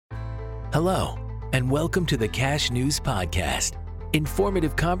Hello, and welcome to the Cash News Podcast.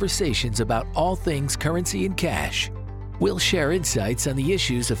 Informative conversations about all things currency and cash. We'll share insights on the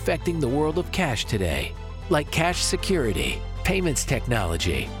issues affecting the world of cash today, like cash security, payments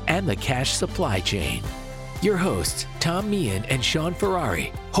technology, and the cash supply chain. Your hosts, Tom Meehan and Sean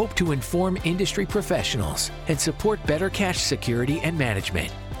Ferrari, hope to inform industry professionals and support better cash security and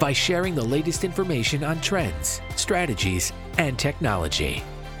management by sharing the latest information on trends, strategies, and technology.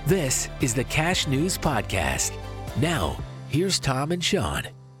 This is the Cash News Podcast. Now, here's Tom and Sean.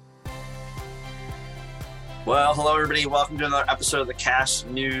 Well, hello, everybody. Welcome to another episode of the Cash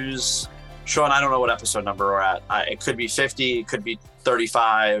News. Sean, I don't know what episode number we're at. It could be 50, it could be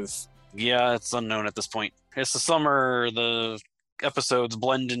 35. Yeah, it's unknown at this point. It's the summer, the episodes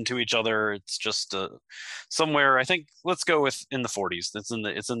blend into each other. It's just somewhere, I think, let's go with in the 40s.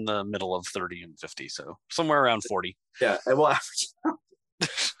 It's in the middle of 30 and 50, so somewhere around 40. Yeah, we'll average.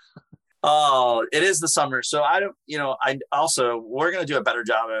 Oh, it is the summer. So we're going to do a better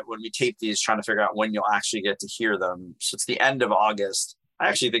job at when we tape these, trying to figure out when you'll actually get to hear them. So it's the end of August. I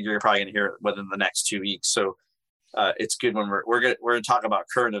actually think you're probably going to hear it within the next 2 weeks. So it's good when we're going to talk about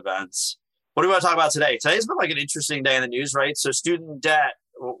current events. What do we want to talk about today? Today's been like an interesting day in the news, right? So student debt.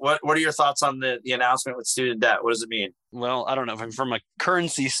 What are your thoughts on the announcement with student debt? What does it mean? Well, I don't know. From a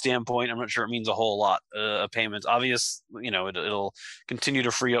currency standpoint, I'm not sure it means a whole lot of payments. Obvious, it'll continue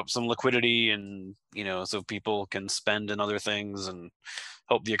to free up some liquidity and, so people can spend in other things and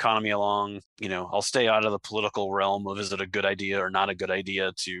help the economy along. I'll stay out of the political realm of is it a good idea or not a good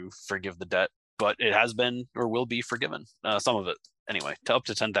idea to forgive the debt, but it has been or will be forgiven. Some of it anyway, to up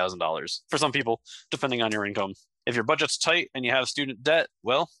to $10,000 for some people, depending on your income. If your budget's tight and you have student debt,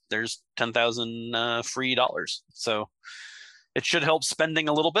 well, there's $10,000 free dollars. So it should help spending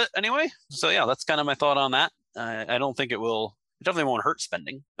a little bit anyway. So yeah, that's kind of my thought on that. I don't think it definitely won't hurt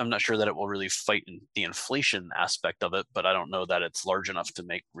spending. I'm not sure that it will really fight in the inflation aspect of it, but I don't know that it's large enough to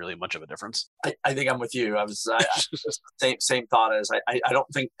make really much of a difference. I think I'm with you. I same thought as I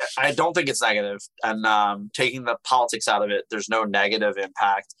don't think it's negative. And taking the politics out of it, there's no negative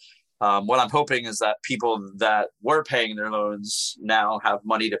impact. What I'm hoping is that people that were paying their loans now have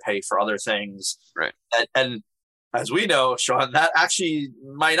money to pay for other things. Right. And as we know, Sean, that actually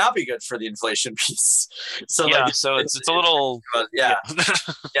might not be good for the inflation piece. So yeah, it's a little... Yeah.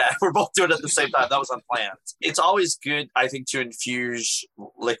 Yeah, we're both doing it at the same time. That was unplanned. It's always good, I think, to infuse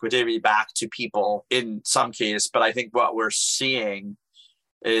liquidity back to people in some case. But I think what we're seeing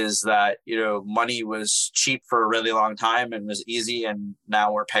is that, money was cheap for a really long time and was easy. And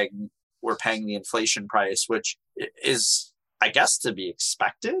now we're paying the inflation price, which is, I guess, to be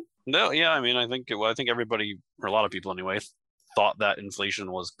expected. No, yeah. I mean, I think everybody, or a lot of people anyway, thought that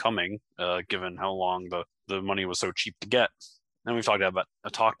inflation was coming, given how long the money was so cheap to get. And we've talked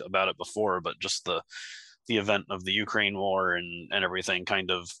about it before, but just the event of the Ukraine war and everything kind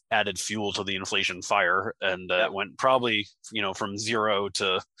of added fuel to the inflation fire, and it went probably from 0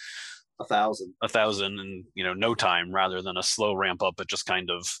 to 1,000 in no time, rather than a slow ramp up. It just kind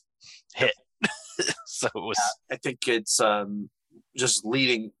of hit. So it was. I think it's just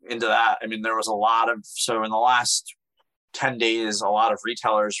leading into that. I mean, there was in the last 10 days, a lot of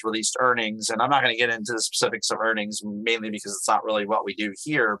retailers released earnings, and I'm not going to get into the specifics of earnings, mainly because it's not really what we do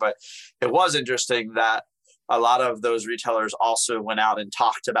here, but it was interesting that a lot of those retailers also went out and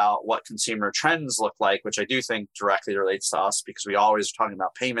talked about what consumer trends look like, which I do think directly relates to us, because we always are talking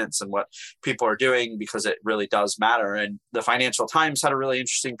about payments and what people are doing, because it really does matter. And the Financial Times had a really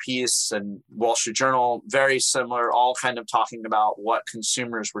interesting piece, and Wall Street Journal, very similar, all kind of talking about what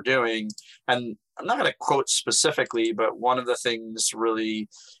consumers were doing. And I'm not going to quote specifically, but one of the things really,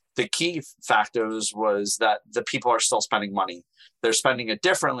 the key factors was that the people are still spending money. They're spending it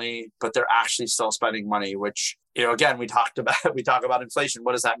differently, but they're actually still spending money, which, again, we talk about inflation.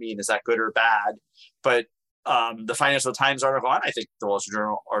 What does that mean? Is that good or bad? But the Financial Times article, and I think the Wall Street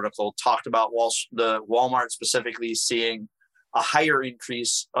Journal article, talked about the Walmart specifically seeing a higher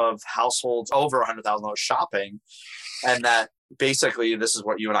increase of households over $100,000 shopping. And that basically, this is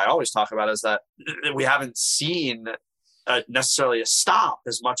what you and I always talk about, is that we haven't seen necessarily a stop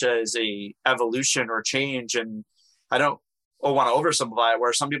as much as a evolution or change. And I don't want to oversimplify it,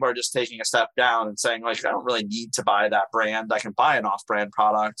 where some people are just taking a step down and saying, like, I don't really need to buy that brand. I can buy an off-brand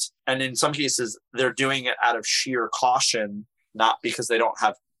product. And in some cases, they're doing it out of sheer caution, not because they don't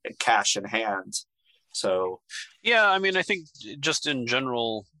have cash in hand. So, yeah, I mean, I think just in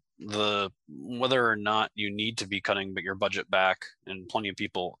general, whether or not you need to be cutting your budget back, and plenty of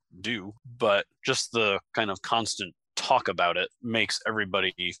people do, but just the kind of constant talk about it makes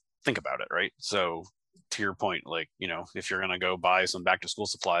everybody think about it, right? So to your point, like, if you're going to go buy some back to school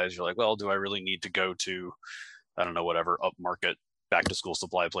supplies, you're like, well, do I really need to go to, I don't know, whatever upmarket back to school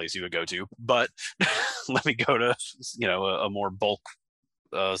supply place you would go to, but let me go to, a more bulk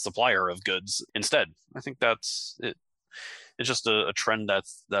supplier of goods instead. I think that's it. It's just a trend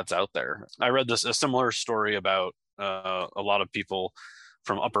that's out there. I read a similar story about a lot of people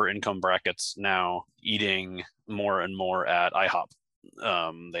from upper income brackets now eating more and more at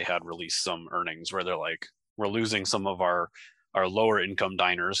IHOP. They had released some earnings where they're like, we're losing some of our lower income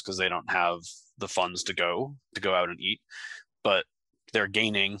diners because they don't have the funds to go out and eat, but they're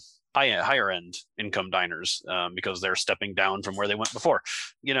gaining higher end income diners because they're stepping down from where they went before.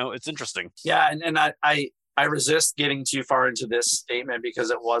 It's interesting. Yeah, and I resist getting too far into this statement because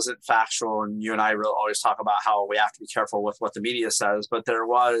it wasn't factual, and you and I really always talk about how we have to be careful with what the media says, but there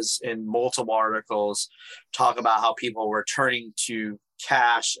was in multiple articles talk about how people were turning to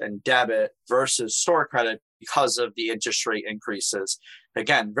cash and debit versus store credit because of the interest rate increases.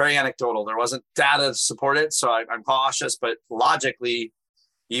 Again, very anecdotal. There wasn't data to support it, so I'm cautious, but logically,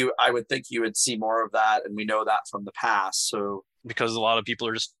 I would think you would see more of that, and we know that from the past. So because a lot of people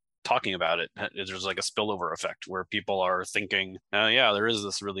are just talking about it, there's like a spillover effect where people are thinking, yeah, there is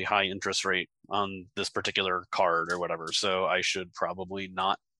this really high interest rate on this particular card or whatever, so I should probably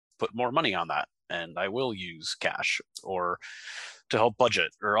not put more money on that, and I will use cash or to help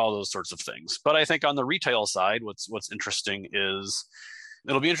budget or all those sorts of things. But I think on the retail side, what's interesting is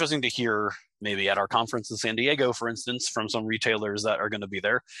it'll be interesting to hear maybe at our conference in San Diego, for instance, from some retailers that are going to be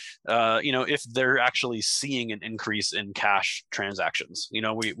there, if they're actually seeing an increase in cash transactions.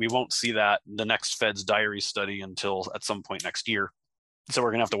 We won't see that the next Fed's diary study until at some point next year. So we're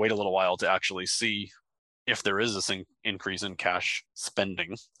going to have to wait a little while to actually see if there is this increase in cash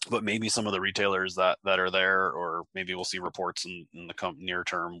spending. But maybe some of the retailers that are there, or maybe we'll see reports in the near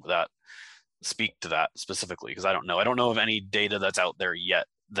term that speak to that specifically, because I don't know of any data that's out there yet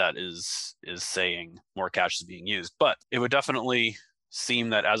that is saying more cash is being used. But it would definitely seem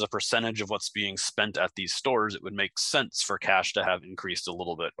that as a percentage of what's being spent at these stores, it would make sense for cash to have increased a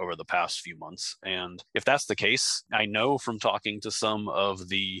little bit over the past few months. And if that's the case, I know from talking to some of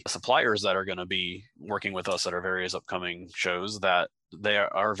the suppliers that are going to be working with us at our various upcoming shows that they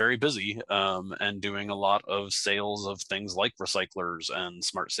are very busy and doing a lot of sales of things like recyclers and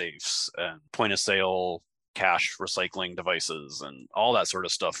smart safes and point of sale cash recycling devices and all that sort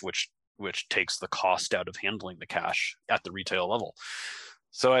of stuff, which takes the cost out of handling the cash at the retail level.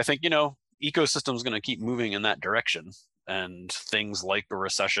 So I think, ecosystem is going to keep moving in that direction, and things like a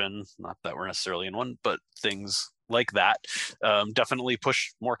recession, not that we're necessarily in one, but things like that definitely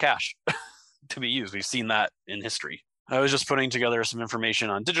push more cash to be used. We've seen that in history. I was just putting together some information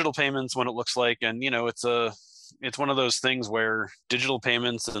on digital payments, what it looks like. And, it's one of those things where digital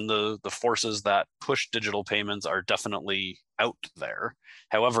payments and the forces that push digital payments are definitely out there.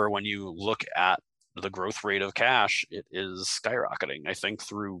 However, when you look at the growth rate of cash, it is skyrocketing. I think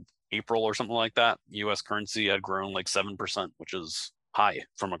through April or something like that, US currency had grown like 7%, which is high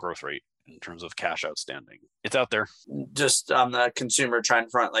from a growth rate in terms of cash outstanding. It's out there. Just on the consumer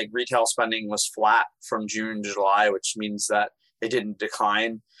trend front, like retail spending was flat from June to July, which means that it didn't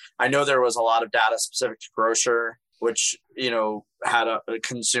decline. I know there was a lot of data specific to grocer, which, had a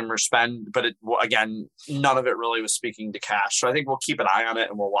consumer spend, but again, none of it really was speaking to cash. So I think we'll keep an eye on it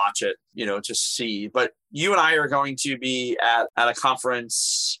and we'll watch it, to see. But you and I are going to be at a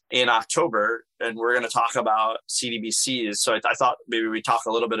conference in October, and we're going to talk about CBDCs. So I thought maybe we'd talk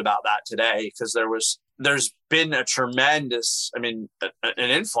a little bit about that today, because there's been a tremendous, an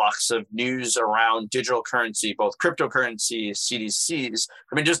influx of news around digital currency, both cryptocurrency, CDCs.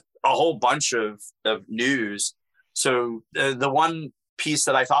 Just a whole bunch of news. So the one piece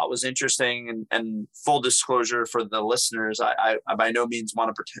that I thought was interesting, and full disclosure for the listeners, I by no means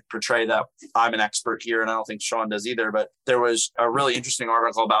want to portray that I'm an expert here, and I don't think Sean does either, but there was a really interesting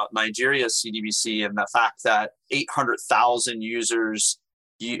article about Nigeria's CBDC and the fact that 800,000 users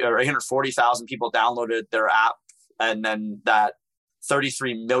or 840,000 people downloaded their app, and then that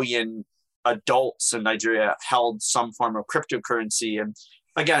 33 million adults in Nigeria held some form of cryptocurrency. And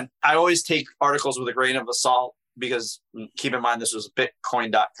again, I always take articles with a grain of salt, because keep in mind, this was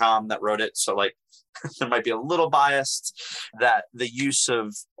Bitcoin.com that wrote it. So there might be a little biased that the use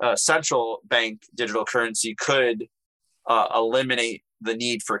of central bank digital currency could eliminate the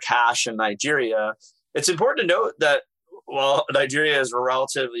need for cash in Nigeria. It's important to note that while Nigeria is a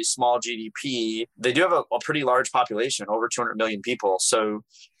relatively small GDP, they do have a pretty large population, over 200 million people. So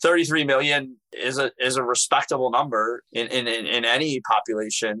 33 million is a respectable number in any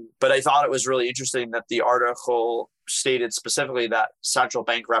population. But I thought it was really interesting that the article stated specifically that central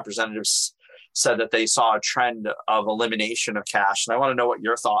bank representatives said that they saw a trend of elimination of cash. And I want to know what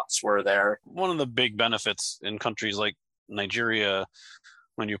your thoughts were there. One of the big benefits in countries like Nigeria,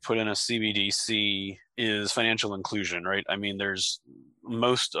 when you put in a CBDC, is financial inclusion, right? I mean,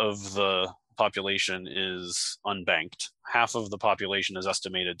 most of the population is unbanked. Half of the population is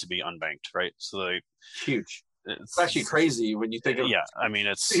estimated to be unbanked, right? So huge. It's actually crazy when you think of, yeah, I mean,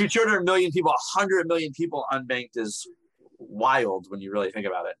 it's 200 million people, 100 million people unbanked is wild when you really think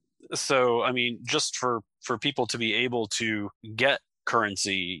about it. So, I mean, just for people to be able to get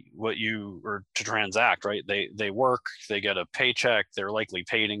currency, or to transact, right? They work, they get a paycheck, they're likely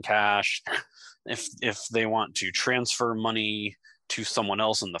paid in cash. If they want to transfer money to someone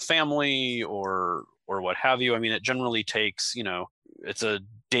else in the family or what have you, I mean, it generally takes, it's a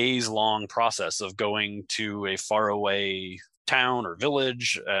days long process of going to a faraway town or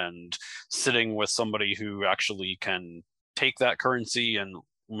village and sitting with somebody who actually can take that currency, and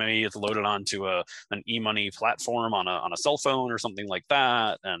maybe it's loaded onto an e-money platform on a cell phone or something like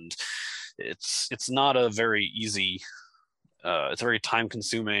that. And it's not a very easy, it's very time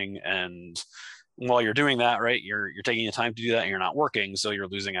consuming. And while you're doing that, right, you're taking the time to do that and you're not working, so you're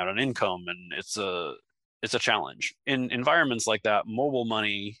losing out on income, and it's a challenge. In environments like that, mobile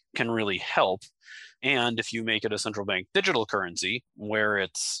money can really help. And if you make it a central bank digital currency, where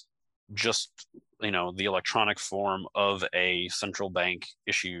it's just the electronic form of a central bank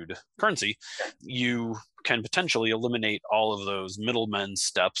issued currency, you can potentially eliminate all of those middlemen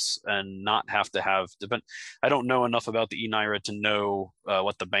steps and not have to have I don't know enough about the e-Naira to know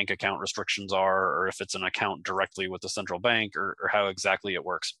what the bank account restrictions are, or if it's an account directly with the central bank, or how exactly it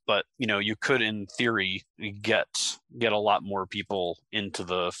works. But you could, in theory, get a lot more people into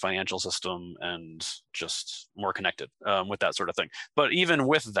the financial system and just more connected with that sort of thing. But even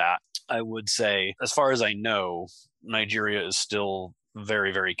with that, I would say, as far as I know, Nigeria is still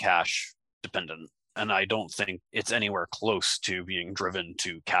very, very cash dependent. And I don't think it's anywhere close to being driven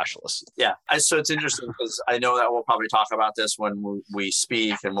to cashless. Yeah. So it's interesting because I know that we'll probably talk about this when we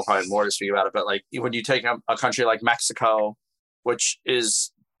speak, and we'll probably have more to speak about it. But like when you take a country like Mexico, which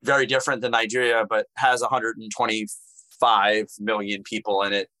is very different than Nigeria, but has 125 million people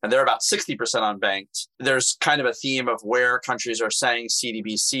in it, and they're about 60% unbanked. There's kind of a theme of where countries are saying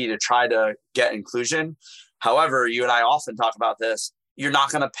CBDC to try to get inclusion. However, you and I often talk about this. You're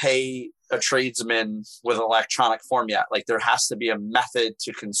not going to pay a tradesman with an electronic form yet. Like, there has to be a method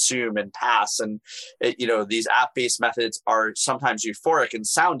to consume and pass. And these app-based methods are sometimes euphoric and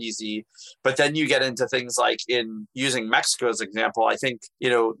sound easy, but then you get into things like, in using Mexico as an example, I think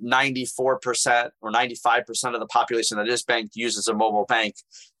 94% or 95% of the population that is banked uses a mobile bank.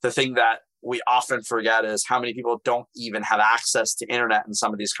 The thing that we often forget is how many people don't even have access to internet in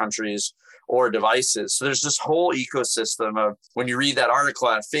some of these countries or devices. So there's this whole ecosystem of, when you read that article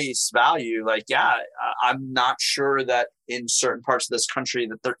at face value, like, yeah, I'm not sure that in certain parts of this country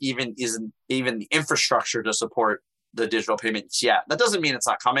that there isn't even the infrastructure to support the digital payments yet. That doesn't mean it's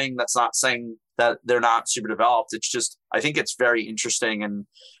not coming. That's not saying that they're not super developed. It's just, I think it's very interesting. And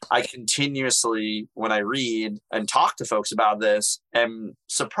I continuously, when I read and talk to folks about this, am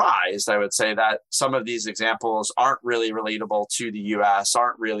surprised, I would say, that some of these examples aren't really relatable to the US,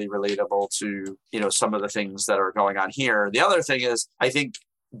 aren't really relatable to, some of the things that are going on here. The other thing is, I think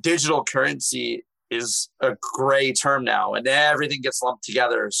digital currency is a gray term now, and everything gets lumped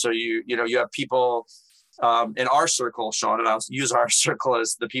together. So you have people in our circle, Sean, and I'll use our circle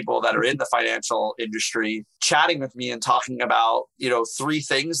as the people that are in the financial industry, chatting with me and talking about, three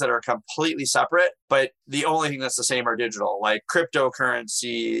things that are completely separate, but the only thing that's the same are digital, like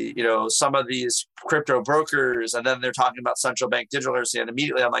cryptocurrency, some of these crypto brokers, and then they're talking about central bank digital currency. And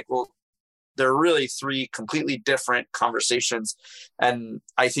immediately I'm like, well, they're really three completely different conversations. And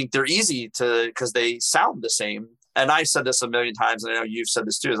I think they're easy because they sound the same. And I said this a million times, and I know you've said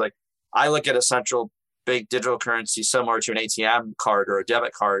this too, is like, I look at a central bank digital currency similar to an ATM card or a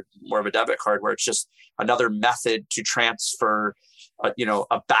debit card, more of a debit card, where it's just another method to transfer,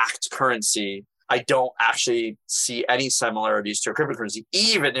 a backed currency. I don't actually see any similarities to a cryptocurrency,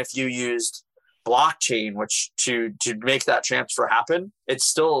 even if you used blockchain, which to make that transfer happen, it's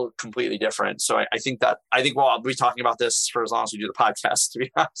still completely different. So I think we'll be talking about this for as long as we do the podcast, to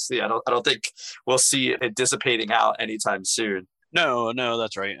be honest. I don't think we'll see it dissipating out anytime soon. No,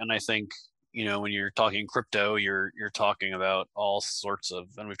 that's right. And I think, when you're talking crypto, you're talking about all sorts of,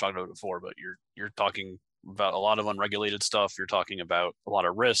 and we've talked about it before, but you're talking about a lot of unregulated stuff. You're talking about a lot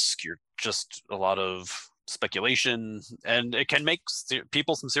of risk. You're just a lot of speculation, and it can make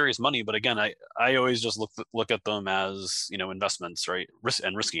people some serious money. But again, I always just look at them as, investments, right?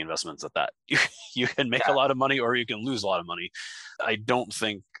 Risky investments at that. You can make a lot of money, or you can lose a lot of money. I don't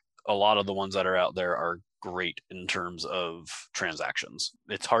think a lot of the ones that are out there are great in terms of transactions.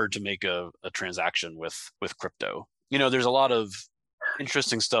 It's hard to make a transaction with crypto. There's a lot of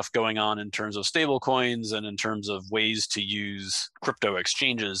interesting stuff going on in terms of stable coins and in terms of ways to use crypto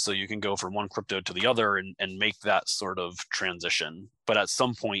exchanges so you can go from one crypto to the other and make that sort of transition. But at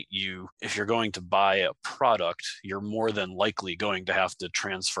some point, if you're going to buy a product, you're more than likely going to have to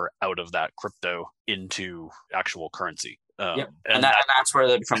transfer out of that crypto into actual currency. And that's where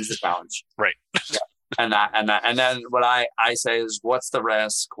that becomes the challenge. Right. Yeah. And then what I say is, what's the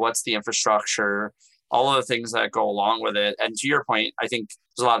risk? What's the infrastructure? All of the things that go along with it. And to your point, I think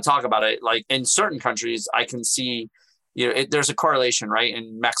there's a lot of talk about it. Like in certain countries, I can see, there's a correlation, right?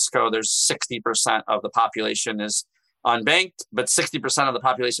 In Mexico, there's 60% of the population is unbanked, but 60% of the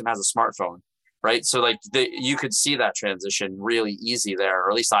population has a smartphone, right? So like you could see that transition really easy there, or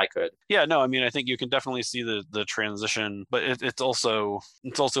at least I could. Yeah, no, I mean, I think you can definitely see the transition, but it's also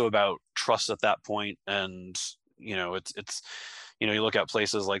about trust at that point. And, it's you look at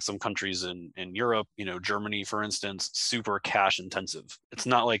places like some countries in Europe, Germany, for instance, super cash intensive. It's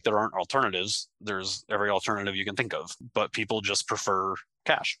not like there aren't alternatives. There's every alternative you can think of, but people just prefer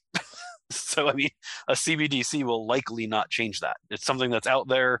cash. So, I mean, a CBDC will likely not change that. It's something that's out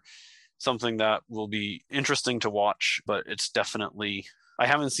there, something that will be interesting to watch, but it's definitely, I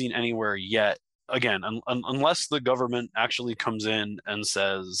haven't seen anywhere yet. Again, unless the government actually comes in and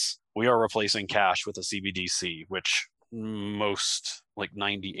says, we are replacing cash with a CBDC, which most, like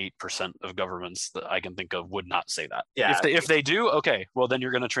 98% of governments that I can think of would not say that. Yeah. If they do, okay, well then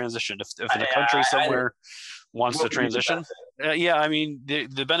you're going to transition. If the country somewhere wants to transition, I mean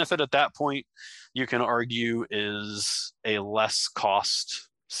the benefit at that point, you can argue, is a less cost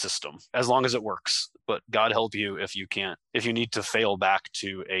system as long as it works. But God help you if you need to fail back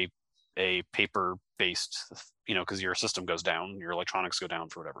to a paper based, because your system goes down, your electronics go down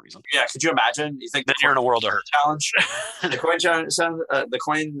for whatever reason. Yeah, could you imagine? You think then you're in a world of hurt. Challenge. The coin challenge, the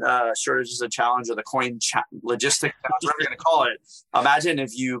coin shortage is a challenge, or the coin logistic challenge, whatever you're going to call it. Imagine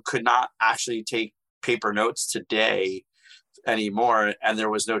if you could not actually take paper notes today anymore, and there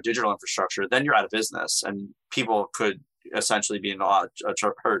was no digital infrastructure. Then you're out of business, and people could essentially be in a lot of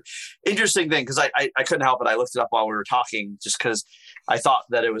hurt. Interesting thing, because I couldn't help it. I looked it up while we were talking, just because I thought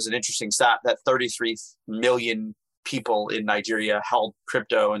that it was an interesting stat that 33 million people in Nigeria held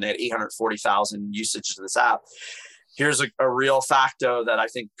crypto, and they had 840,000 usages of this app. Here's a real facto that I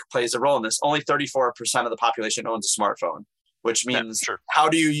think plays a role in this. Only 34% of the population owns a smartphone, which means how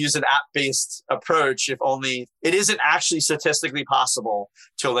do you use an app-based approach if only it isn't actually statistically possible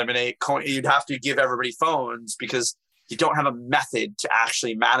to eliminate coin? You'd have to give everybody phones because you don't have a method to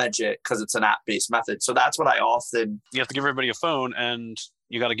actually manage it because it's an app-based method. So that's what you have to give everybody a phone, and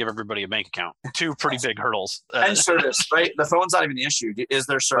you got to give everybody a bank account. Two pretty big hurdles. And service, right? The phone's not even the issue. Is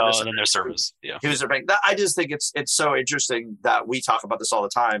there service? And then there's service. Yeah. Who's their bank? I just think it's so interesting that we talk about this all the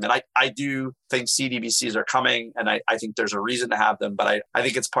time. And I do think CBDCs are coming, and I think there's a reason to have them, but I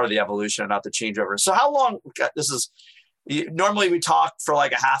think it's part of the evolution and not the changeover. So how long, normally we talk for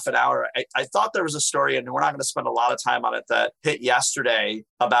like a half an hour. I thought there was a story, and we're not going to spend a lot of time on it, that hit yesterday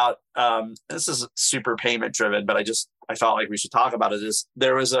about, this is super payment driven, but I felt like we should talk about it. Is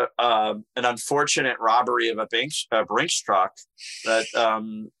there was an unfortunate robbery of a Brinks truck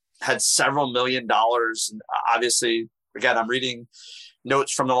that had several $1 million. And obviously, again, I'm reading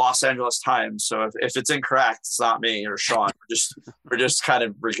notes from the Los Angeles Times, so if it's incorrect, it's not me or Sean. We're just kind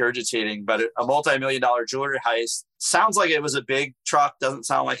of regurgitating. But a multi-million-dollar jewelry heist sounds like it was a big truck. Doesn't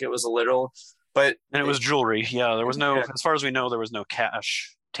sound like it was a little. And it was jewelry. Yeah, there was no, as far as we know, there was no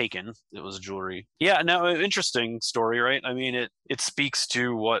cash taken. It was jewelry. Yeah, no, interesting story, right? I mean, it speaks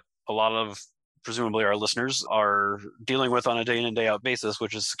to what a lot of, presumably, our listeners are dealing with on a day in and day out basis,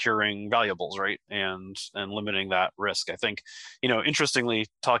 which is securing valuables, right? And limiting that risk. I think, interestingly,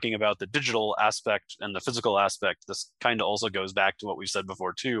 talking about the digital aspect and the physical aspect, this kind of also goes back to what we've said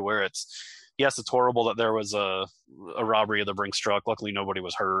before too, where yes, it's horrible that there was a robbery of the Brinks truck. Luckily, nobody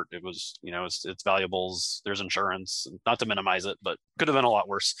was hurt. It was, it's valuables. There's insurance. Not to minimize it, but could have been a lot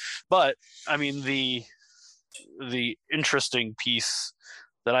worse. But I mean, the interesting piece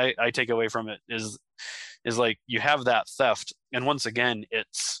that I take away from it is like, you have that theft, and once again,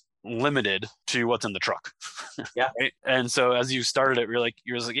 it's limited to what's in the truck. Yeah. Right? And so as you started it, you're like,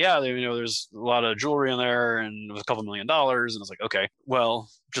 yeah, there's a lot of jewelry in there, and it was a couple $1 million. And it's like, okay, well,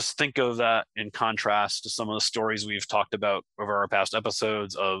 just think of that in contrast to some of the stories we've talked about over our past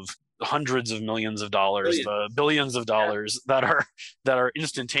episodes of hundreds of millions of dollars, billions of dollars that are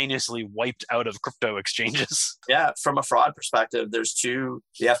instantaneously wiped out of crypto exchanges. Yeah, from a fraud perspective, the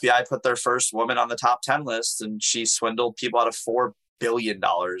FBI put their first woman on the top 10 list, and she swindled people out of $4 billion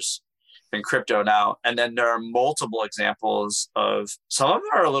in crypto now. And then there are multiple examples of, some of them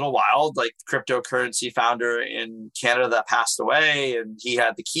are a little wild, like cryptocurrency founder in Canada that passed away and he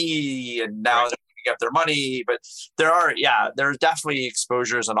had the key and now they're get their money. But there's definitely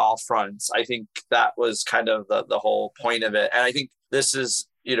exposures on all fronts. I think that was kind of the whole point of it. And I think this is,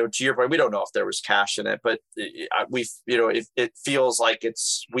 to your point, we don't know if there was cash in it, but it feels like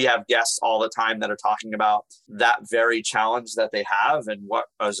we have guests all the time that are talking about that very challenge that they have and what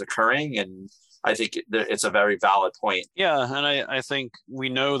is occurring. And I think it's a very valid point. Yeah, and I think we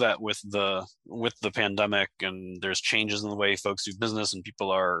know that with the pandemic, and there's changes in the way folks do business, and people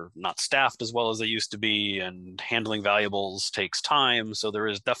are not staffed as well as they used to be, and handling valuables takes time. So there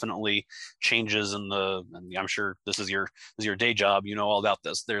is definitely changes and I'm sure this is your day job. You know all about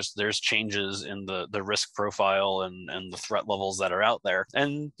this. There's changes in the risk profile and the threat levels that are out there,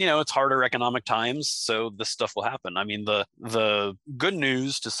 and it's harder economic times, so this stuff will happen. I mean, the good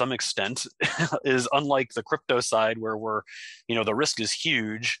news to some extent is, unlike the crypto side where the risk is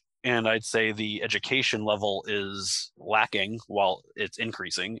huge, and I'd say the education level is lacking while it's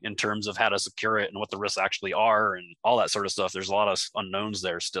increasing in terms of how to secure it and what the risks actually are and all that sort of stuff. There's a lot of unknowns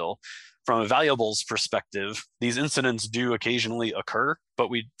there still. From a valuables perspective, these incidents do occasionally occur, but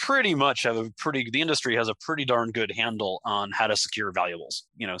we pretty much have the industry has a pretty darn good handle on how to secure valuables,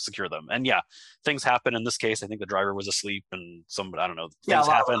 secure them. And yeah, things happen. In this case, I think the driver was asleep and I don't know, things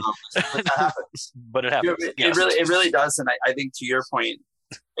happen. But that happens. But it happens. It really does. And I think to your point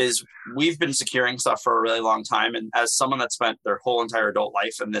is, we've been securing stuff for a really long time. And as someone that spent their whole entire adult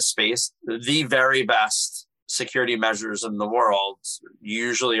life in this space, the very best security measures in the world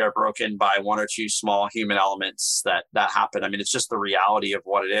usually are broken by one or two small human elements that happen. I mean, it's just the reality of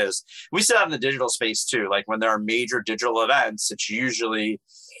what it is. We see that in the digital space too. Like when there are major digital events, it's usually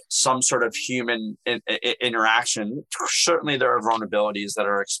some sort of human interaction. Certainly there are vulnerabilities that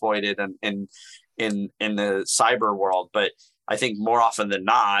are exploited in the cyber world, but I think more often than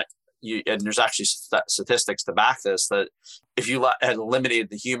not, and there's actually statistics to back this, that if you had eliminated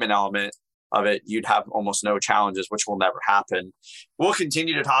the human element of it, you'd have almost no challenges, which will never happen. We'll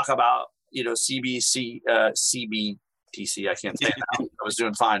continue to talk about, CBDC, I can't say it now. I was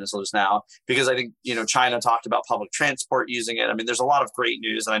doing fine until just now, because I think, China talked about public transport using it. I mean, there's a lot of great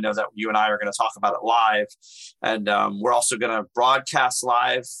news, and I know that you and I are going to talk about it live. And we're also going to broadcast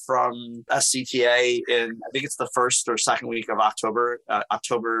live from SCTA in, I think it's the first or second week of October,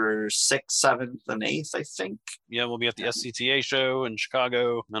 October 6th, 7th, and 8th, I think. Yeah, we'll be at the SCTA show in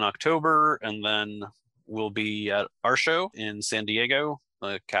Chicago in October, and then we'll be at our show in San Diego,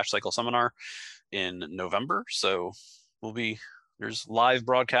 the Cash Cycle Seminar, in November. So there's live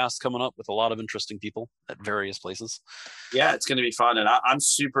broadcasts coming up with a lot of interesting people at various places. Yeah, it's going to be fun. And I'm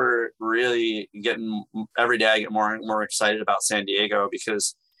really getting, every day I get more and more excited about San Diego,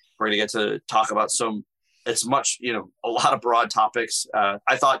 because we're going to get to talk about it's much, a lot of broad topics.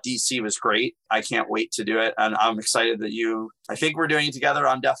 I thought DC was great. I can't wait to do it. And I'm excited that I think we're doing it together.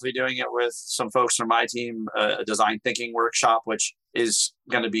 I'm definitely doing it with some folks from my team, a design thinking workshop, which is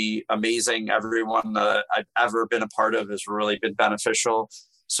going to be amazing. Everyone that I've ever been a part of has really been beneficial.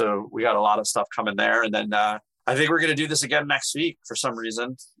 So we got a lot of stuff coming there. And then I think we're going to do this again next week for some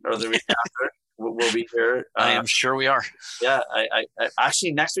reason, or the week after. We'll be here. I am sure we are. Yeah. I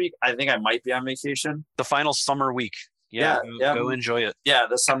actually, next week, I think I might be on vacation. The final summer week. Yeah. Go enjoy it. Yeah.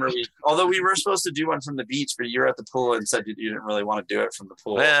 The summer week. Although we were supposed to do one from the beach, but you were at the pool and said you didn't really want to do it from the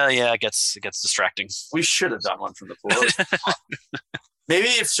pool. Well, yeah, it gets distracting. We should have done one from the pool. Maybe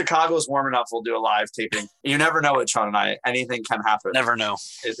if Chicago's warm enough, we'll do a live taping. You never know with Sean and I. Anything can happen. Never know.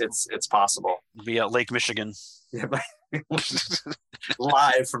 It's possible. We'll be at Lake Michigan. Yeah,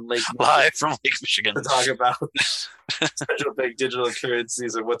 live from Lake Michigan to talk about special big digital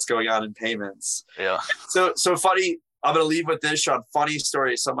currencies and what's going on in payments. Yeah. So funny. I'm going to leave with this, Sean. Funny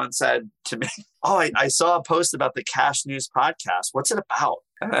story. Someone said to me, I saw a post about the Cash News podcast. What's it about?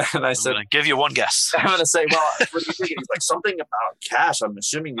 And I said, I'm going to give you one guess. I'm going to say, well, what do you think? He's like, something about cash. I'm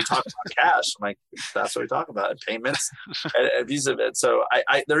assuming you talk about cash. I'm like, that's what we talk about, payments and piece of it. So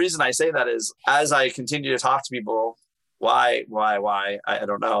the reason I say that is, as I continue to talk to people, why? I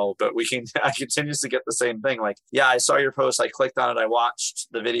don't know, but I continue to get the same thing. Like, yeah, I saw your post. I clicked on it. I watched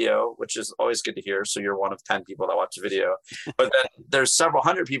the video, which is always good to hear. So you're one of 10 people that watch the video, but then there's several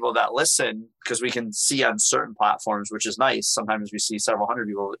hundred people that listen, because we can see on certain platforms, which is nice. Sometimes we see several hundred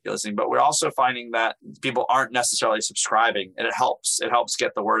people listening, but we're also finding that people aren't necessarily subscribing, and it helps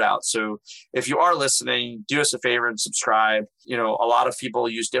get the word out. So if you are listening, do us a favor and subscribe. a lot of people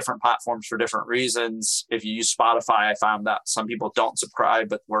use different platforms for different reasons. If you use Spotify, I found that some people don't subscribe,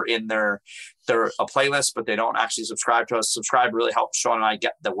 but we're in their a playlist, but they don't actually subscribe to us. Subscribe really helps Sean and I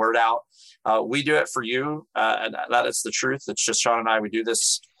get the word out. We do it for you, and that is the truth. It's just Sean and I, we do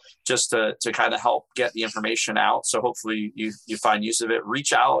this just to kind of help get the information out. So hopefully you find use of it.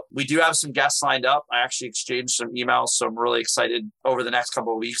 Reach out. We do have some guests lined up. I actually exchanged some emails, so I'm really excited over the next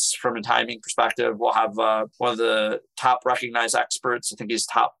couple of weeks from a timing perspective. We'll have one of the top recognized experts. I think he's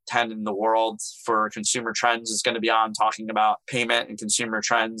top 10 in the world for consumer trends is going to be on talking about payment and consumer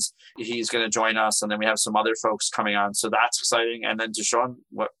trends. He's going to join us. And then we have some other folks coming on. So that's exciting. And then to Sean,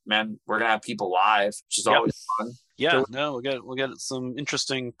 we're going to have people live, which is always fun. Yeah, no, we'll get some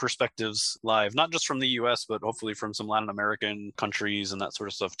interesting perspectives live, not just from the U.S., but hopefully from some Latin American countries and that sort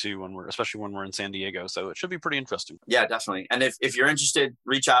of stuff too. Especially when we're in San Diego, so it should be pretty interesting. Yeah, definitely. And if you're interested,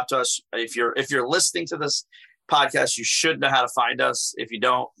 reach out to us. If you're listening to this podcast, you should know how to find us. If you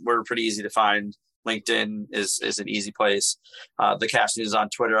don't, we're pretty easy to find. LinkedIn is an easy place. The Cash News is on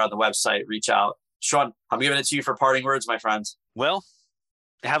Twitter, on the website. Reach out. Sean, I'm giving it to you for parting words, my friends. Well,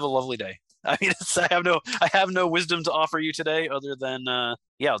 have a lovely day. I mean, I have no wisdom to offer you today other than,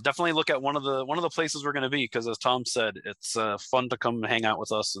 definitely look at one of the places we're going to be. Because as Tom said, it's fun to come hang out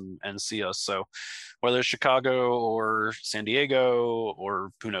with us and see us. So whether it's Chicago or San Diego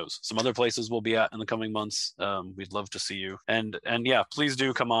or who knows, some other places we'll be at in the coming months. We'd love to see you. And yeah, please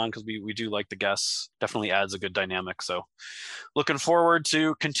do come on because we do like the guests. Definitely adds a good dynamic. So looking forward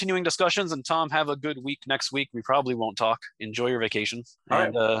to continuing discussions. And Tom, have a good week next week. We probably won't talk. Enjoy your vacation.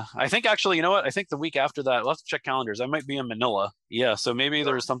 And I think actually, you know what? I think the week after that, we'll have to check calendars. I might be in Manila. Yeah, so maybe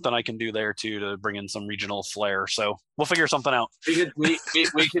there's something I can do there too to bring in some regional flair. So we'll figure something out. We could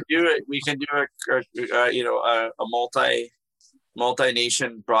do it. We can do a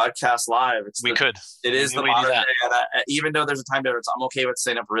multi-nation broadcast live. It is the modern day. And even though there's a time difference, I'm okay with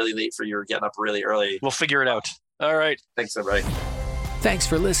staying up really late for you or getting up really early. We'll figure it out. All right. Thanks, everybody. Thanks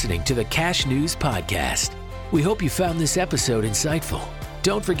for listening to the Cash News Podcast. We hope you found this episode insightful.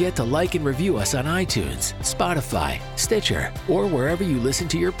 Don't forget to like and review us on iTunes, Spotify, Stitcher, or wherever you listen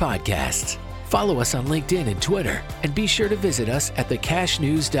to your podcasts. Follow us on LinkedIn and Twitter, and be sure to visit us at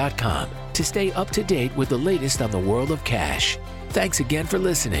thecashnews.com to stay up to date with the latest on the world of cash. Thanks again for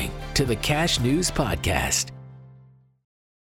listening to the Cash News Podcast.